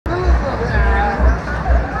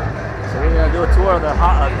do a tour of the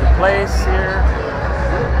place here.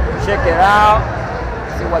 Check it out.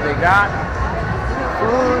 See what they got.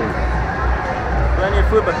 Food. Plenty of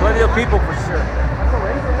food, but plenty of people for sure.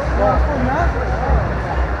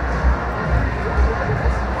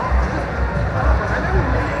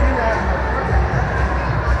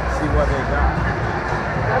 See what they got.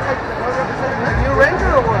 A new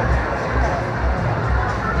Ranger or what?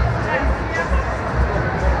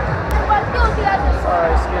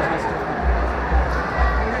 Sorry, excuse me.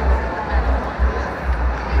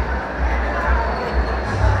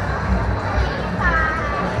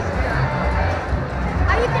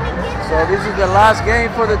 So this is the last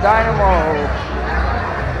game for the Dynamo.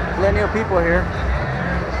 Plenty of people here.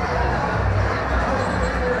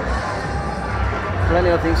 Plenty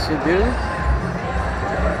of things to do.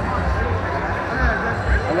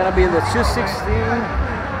 I'm gonna be in the 216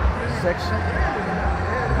 section.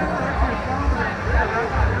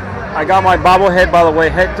 I got my bobblehead, by the way,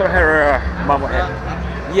 Hector Herrera bobblehead.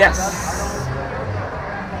 Yes.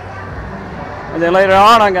 And then later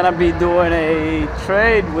on, I'm gonna be doing a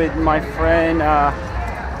trade with my friend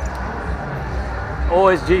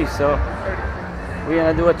OSG. So we're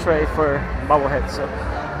gonna do a trade for bobblehead. So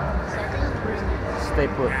stay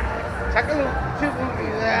put.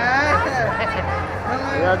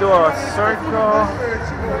 We're gonna do a circle.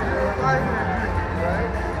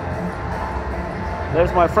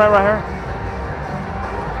 There's my friend right here.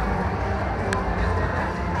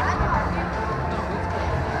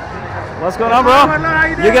 What's going on, bro?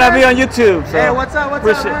 You're gonna be on YouTube. So hey, what's up? What's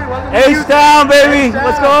up, man? H-Town, baby. H-Town.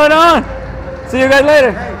 What's going on? See you guys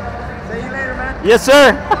later. Hey, see you later, man. Yes,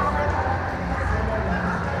 sir.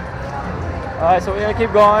 All right, so we're gonna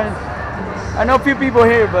keep going. I know a few people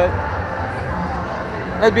here, but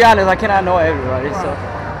let's be honest, I cannot know everybody. So.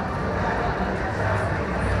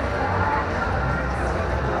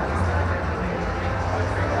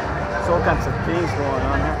 All kinds of things going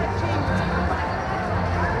on here.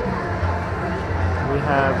 We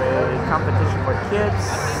have a competition for kids.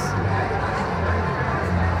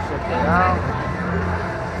 Check it out.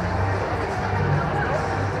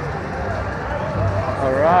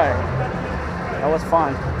 All right, that was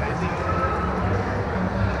fun.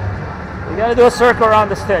 We gotta do a circle around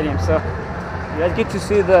the stadium, so you guys get to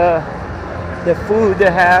see the food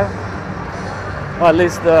they have, or at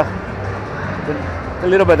least a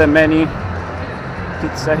little bit of menu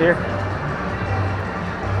pizza here.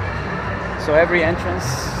 So every entrance,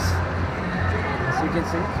 as you can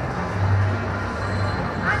see.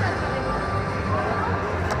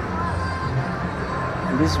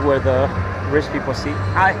 And this is where the rich people sit.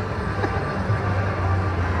 Hi.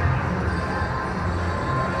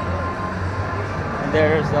 And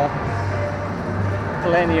there's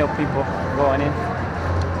plenty of people going in.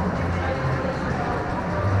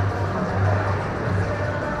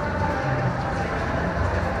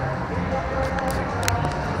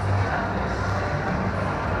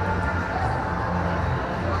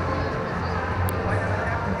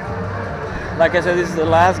 Like I said, this is the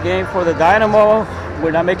last game for the Dynamo.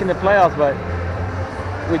 We're not making the playoffs, but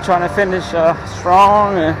we're trying to finish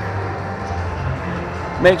strong and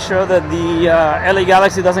make sure that the LA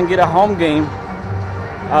Galaxy doesn't get a home game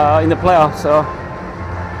in the playoffs. So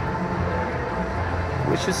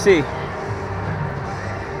we should see.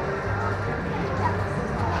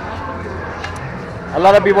 A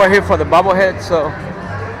lot of people are here for the bobblehead, so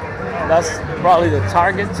that's probably the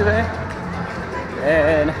target today.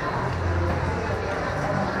 And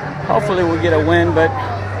hopefully we get a win, but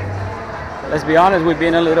let's be honest, we've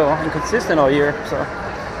been a little inconsistent all year, so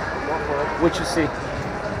we shall see.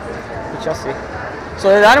 We shall see.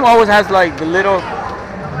 So the Dynamo always has like the little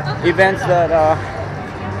events that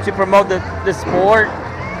to promote the sport.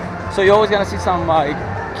 So you're always gonna see some like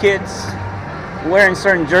kids wearing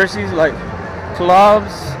certain jerseys, like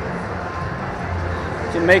clubs,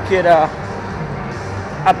 to make it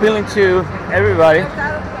appealing to everybody.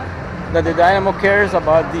 That the Dynamo cares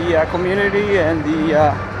about the community and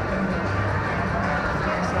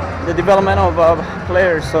the development of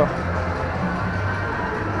players, so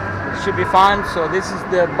it should be fun. So this is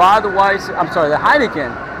the the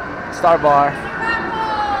Heineken Star Bar.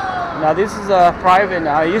 Now this is a private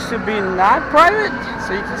now. It used to be not private,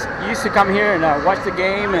 so you used to come here and watch the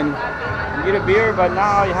game and get a beer, but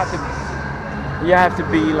now you have to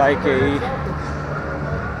be like a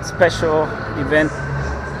special event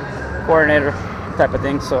coordinator type of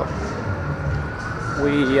thing. So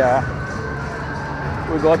we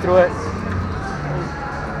go through it.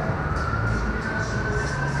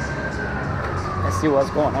 Let's see what's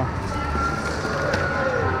going on.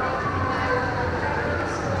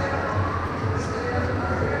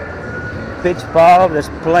 pitch pub, there's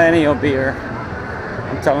plenty of beer.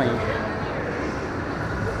 I'm telling you.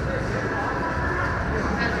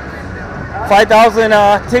 5,000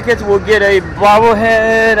 tickets will get a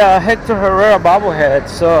bobblehead, Hector Herrera bobblehead.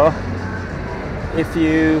 So if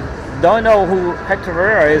you don't know who Hector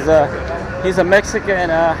Herrera is, he's a Mexican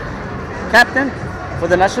captain for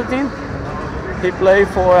the national team. He played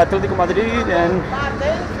for Atletico Madrid and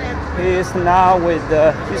he is now with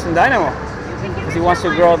Houston Dynamo because he wants to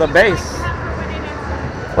grow the base.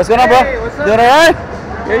 What's going on, bro? Hey, what's up? Doing all right?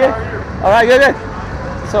 Good. All right, good.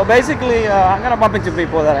 So basically, I'm gonna bump into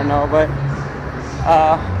people that I know, but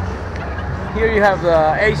here you have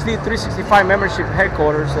the HD 365 membership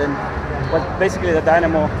headquarters, and what basically the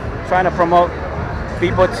Dynamo trying to promote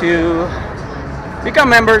people to become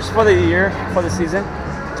members for the year, for the season.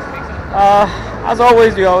 As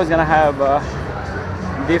always, you're always gonna have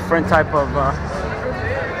different type of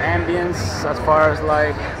ambience as far as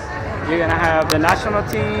like you're gonna have the national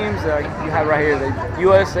teams. You have right here the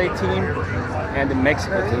USA team and the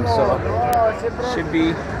Mexico team. So should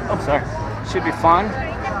be, should be fun.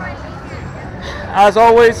 As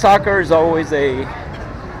always, soccer is always a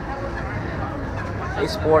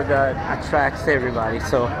sport that attracts everybody.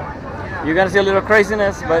 So you're gonna see a little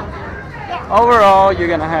craziness, but overall, you're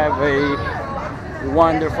gonna have a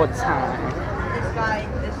wonderful time.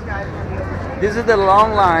 This is the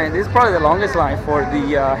long line. This is probably the longest line for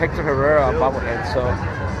the Hector Herrera bobblehead. So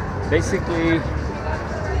basically,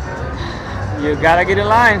 you gotta get in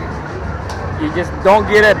line. You just don't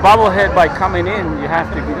get a bobblehead by coming in. You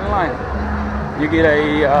have to get in line. You get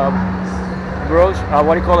a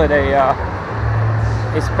what do you call it? A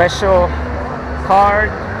special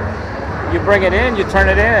card. You bring it in, you turn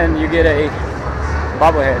it in, and you get a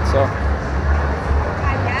bobblehead.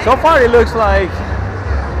 So far it looks like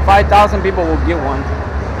 5,000 people will get one.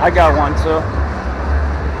 I got one. So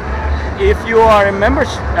if you are a member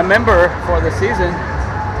for the season,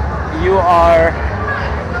 you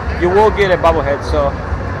will get a bobblehead. So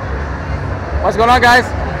what's going on, guys?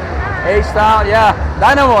 H-Town, yeah.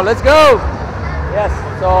 Dynamo, let's go. Yes.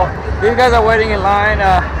 So these guys are waiting in line.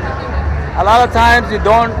 A lot of times you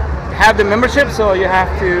don't have the membership, so you have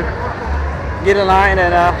to get in line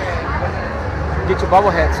and get your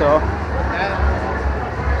bobblehead. So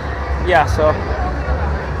yeah, so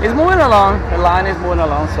it's moving along. The line is moving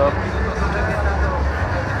along. So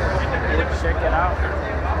let's check it out.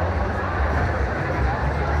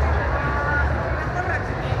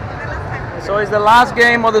 So it's the last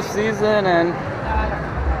game of the season, and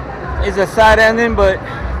it's a sad ending, but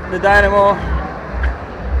the Dynamo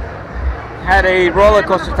had a roller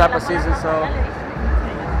coaster type of season, so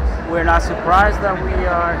we're not surprised that we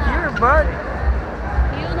are here, but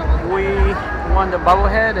we won the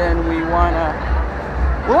bobblehead and we want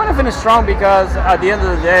to finish strong, because at the end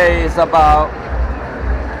of the day it's about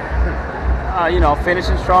you know,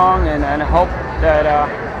 finishing strong and hope that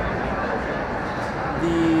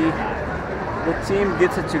the team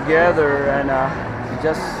gets it together and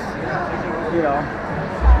just, you know,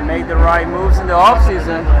 make the right moves in the off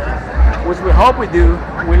season, which we hope we do.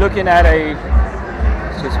 We're looking at a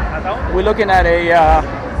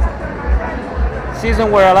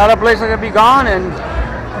season where a lot of players are gonna be gone, and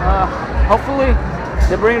hopefully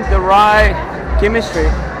they bring the right chemistry,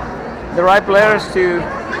 the right players to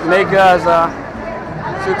make us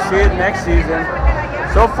succeed next season.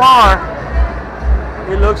 So far,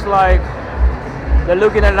 it looks like they're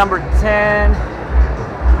looking at number 10,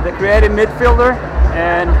 the creative midfielder,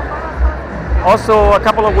 and also a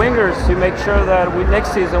couple of wingers to make sure that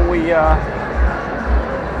next season we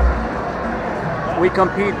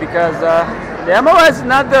compete, because the MLS is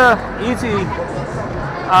not the easy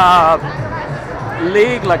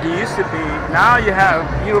league like it used to be. Now you have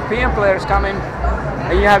European players coming,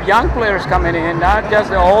 and you have young players coming in, not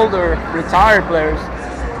just the older retired players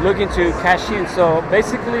looking to cash in. So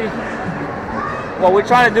basically, what we're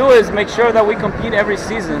trying to do is make sure that we compete every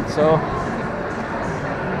season. So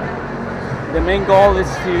the main goal is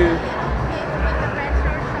to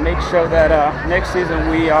make sure that next season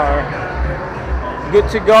we are good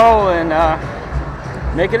to go and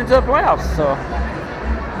make it into the playoffs. So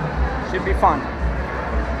should be fun.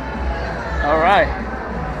 All right.